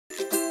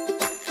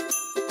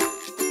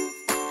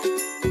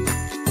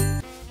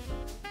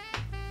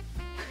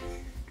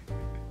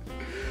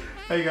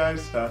Hey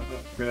guys, I'm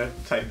going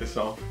to take this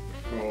off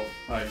before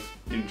I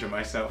injure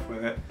myself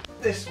with it.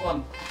 This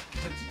one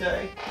for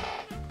today.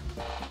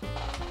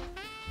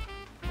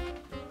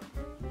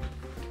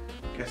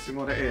 Guessing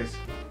what it is?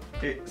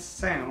 It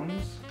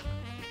sounds...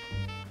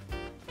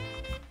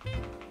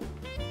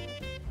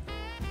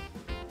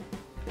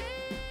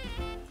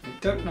 I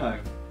don't know.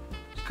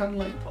 It's kind of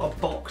like a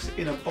box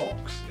in a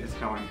box is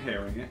how I'm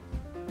hearing it.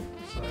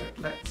 So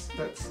let's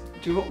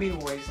do what we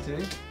always do.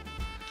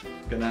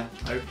 Gonna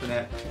open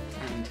it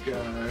and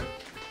go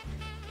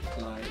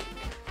like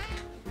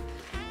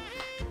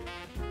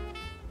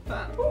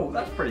that. Oh,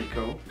 that's pretty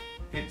cool.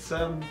 It's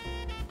a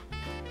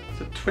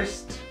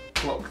twist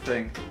block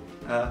thing.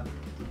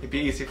 It'd be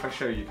easy if I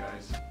show you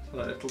guys. So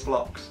like little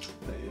blocks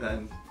that you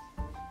then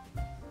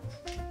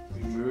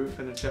move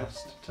and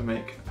adjust to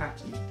make a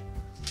pattern.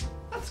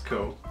 That's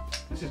cool.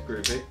 This is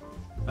groovy.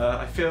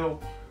 I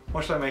feel.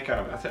 What should I make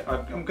out of it?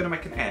 I'm gonna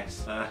make an S.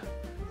 It's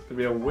gonna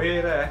be a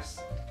weird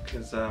S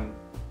because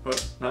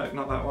oops, no,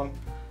 not that one.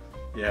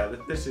 Yeah,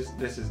 this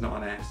is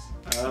not an S.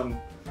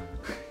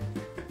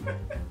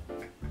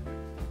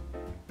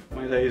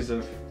 My days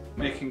of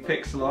making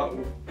pixel art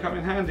will come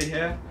in handy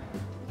here.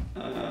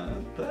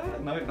 There,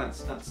 no,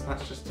 that's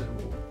just a.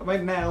 I made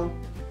an L.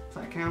 If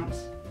that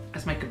counts.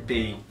 Let's make a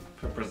B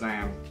for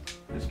Brzam.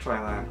 Let's try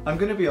that. I'm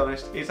gonna be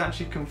honest. It's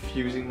actually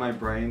confusing my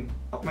brain.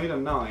 I've made a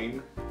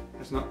 9.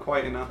 It's not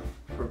quite enough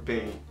for a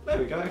B. There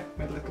we go,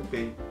 made a little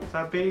B. Is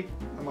that a B?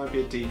 That might be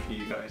a D for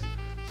you guys.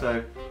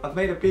 So, I've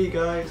made a B,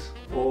 guys,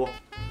 or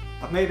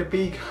I've made a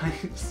B,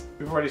 guys.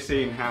 We've already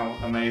seen how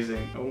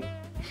amazing,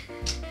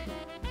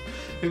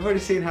 we've already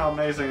seen how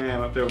amazing I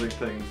am at building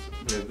things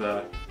with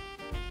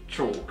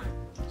chalk.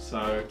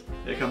 So,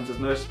 it comes as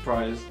no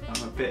surprise,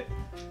 I'm a bit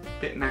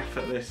naff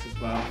at this as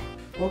well.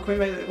 What can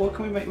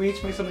we make? We need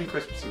to make something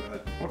Christmassy with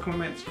it. What can we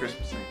make that's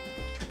Christmassy?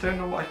 I don't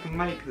know what I can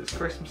make that's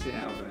Christmassy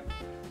out of it.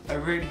 I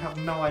really have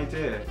no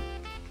idea.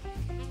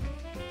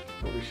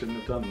 Probably shouldn't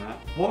have done that.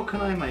 What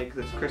can I make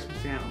that's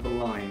Christmassy out of the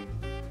line?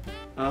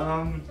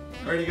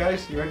 Ready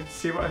guys? You ready to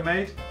see what I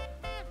made?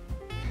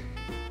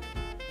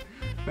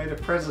 Made a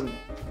present.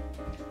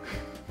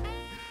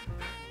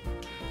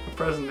 A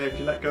present, if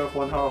you let go of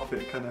one half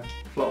it kind of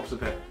flops a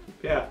bit.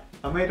 But yeah,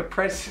 I made a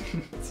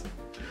present.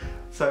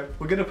 So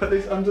we're going to put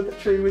this under the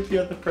tree with the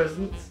other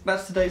presents.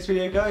 That's today's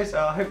video guys.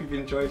 I hope you've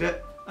enjoyed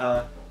it.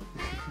 I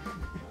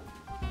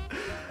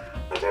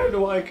don't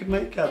know what I could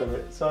make out of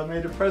it, so I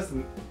made a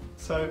present.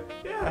 So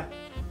yeah,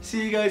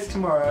 see you guys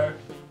tomorrow.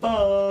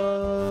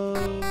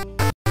 Bye!